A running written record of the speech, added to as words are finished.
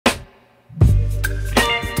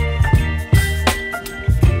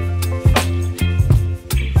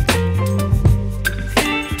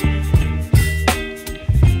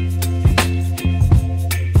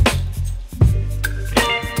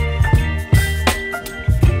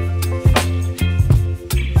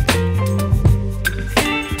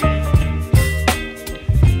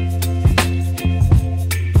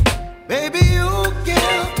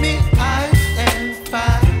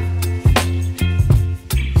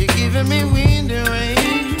giving me wind and rain.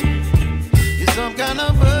 You're some kind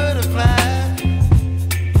of butterfly.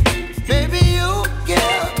 Baby, you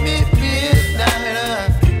give me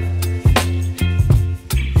midnight.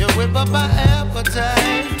 You whip up my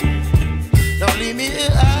appetite. Don't leave me here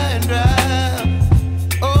high and dry.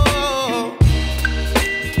 Oh,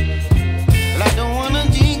 well, I don't wanna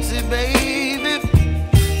jinx it, baby,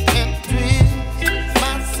 and twist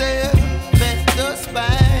myself at the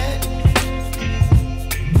spine.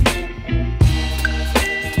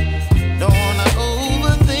 Don't wanna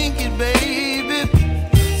overthink it, baby.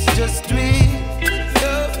 It's just twist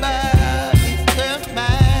your body and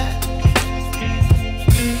mine.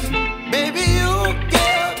 Baby, you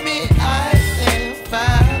give me ice and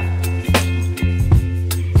fire.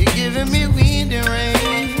 You're giving me wind and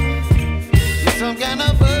rain. You're some kind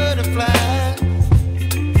of butterfly.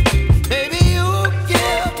 Baby, you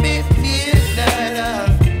give me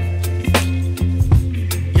midnight.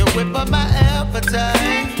 You whip up my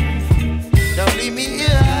appetite. Don't leave me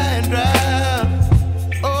here high and dry.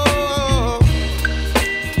 Oh,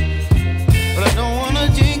 but I don't wanna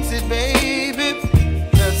jinx it, baby.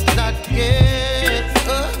 Let's not get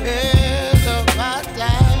ahead of my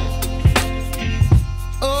time.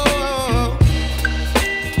 Oh,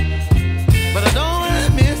 but I don't wanna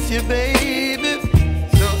miss you, baby.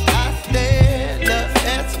 So I stand up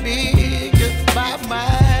and speak my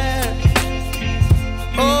mind.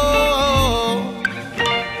 Oh.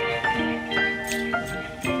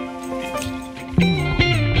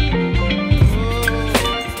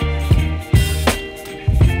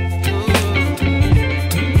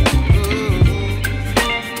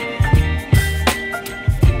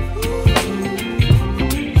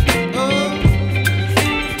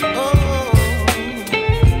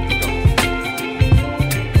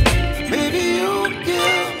 Baby, you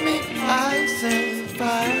give me ice and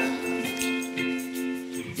fire.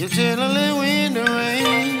 You're chilling wind and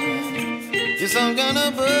rain. You're some kind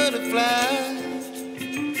of butterfly.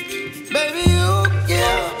 Baby, you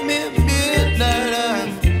give me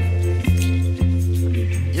midnight.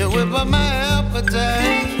 You whip up my appetite.